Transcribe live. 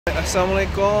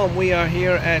Assalamualaikum. We are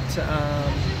here at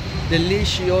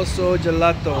Delicioso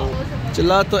Gelato.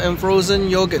 Gelato and frozen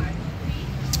yogurt.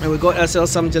 And we got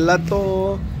ourselves some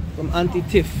gelato from Aunty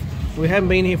Tiff. We haven't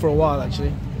been here for a while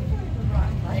actually.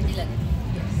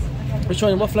 Which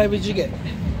one? What flavor did you get?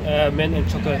 Mint and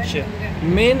chocolate chip.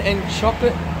 Mint and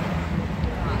chocolate?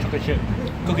 Chocolate chip.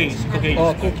 Cookies.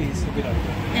 Oh, cookies.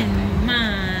 And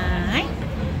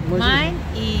mine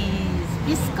is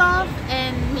biscoff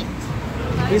and mint.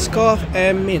 Biscoff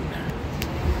and mint.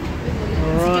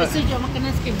 Alright.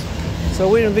 So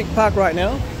we're in Vic Park right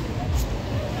now.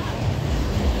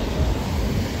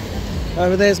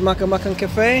 Over there's Makan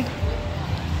Cafe.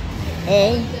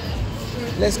 And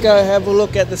let's go have a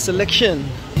look at the selection.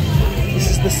 This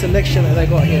is the selection that they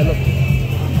got here, look.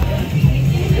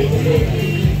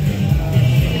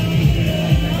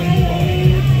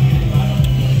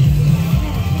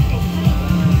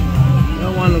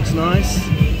 That one looks nice.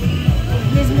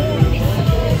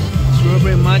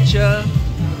 Strawberry matcha.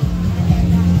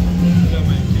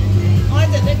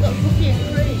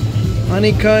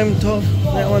 Honeycomb top.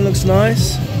 That one looks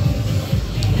nice.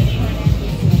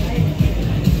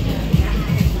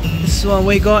 This is one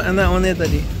we got, and that one there,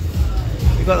 Daddy.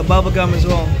 We got the bubble gum as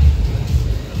well.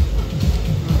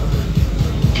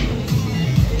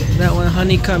 That one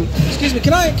honeycomb. Excuse me,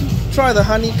 can I try the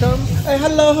honeycomb? Hey,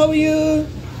 hello, how are you?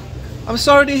 I'm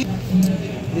sorry to...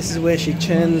 This is where she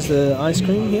churns the ice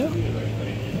cream here.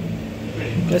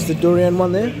 That's the durian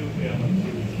one there.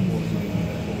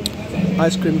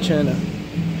 Ice cream churner.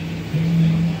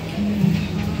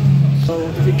 So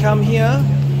if you come here,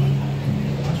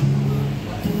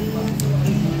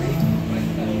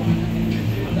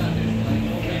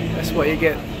 that's what you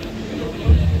get.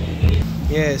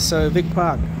 Yeah, so Vic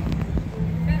Park.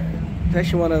 It's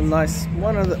actually one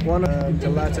of the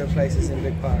gelato places in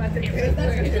Vic Park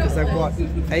because they've got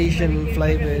Asian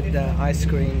flavored ice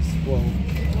creams. Well,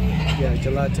 yeah,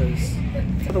 gelatos.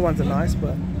 The other ones are nice,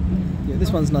 but yeah, this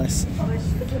one's nice.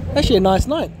 Actually, a nice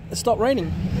night. It stopped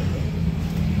raining.